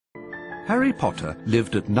Harry Potter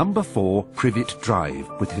lived at number 4 Privet Drive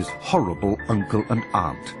with his horrible uncle and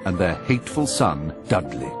aunt and their hateful son,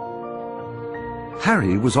 Dudley.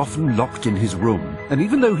 Harry was often locked in his room, and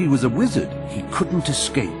even though he was a wizard, he couldn't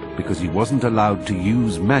escape because he wasn't allowed to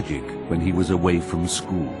use magic when he was away from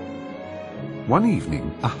school. One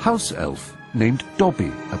evening, a house elf named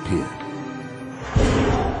Dobby appeared.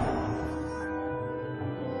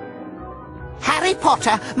 Harry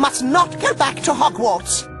Potter must not go back to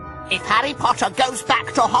Hogwarts. If Harry Potter goes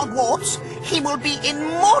back to Hogwarts, he will be in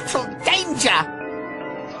mortal danger.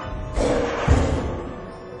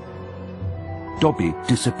 Dobby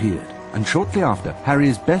disappeared, and shortly after,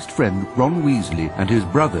 Harry's best friend Ron Weasley and his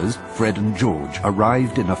brothers, Fred and George,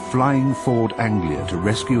 arrived in a flying Ford Anglia to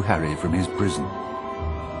rescue Harry from his prison.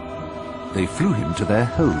 They flew him to their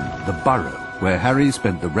home, the Burrow, where Harry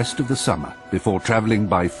spent the rest of the summer before travelling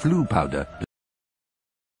by Floo powder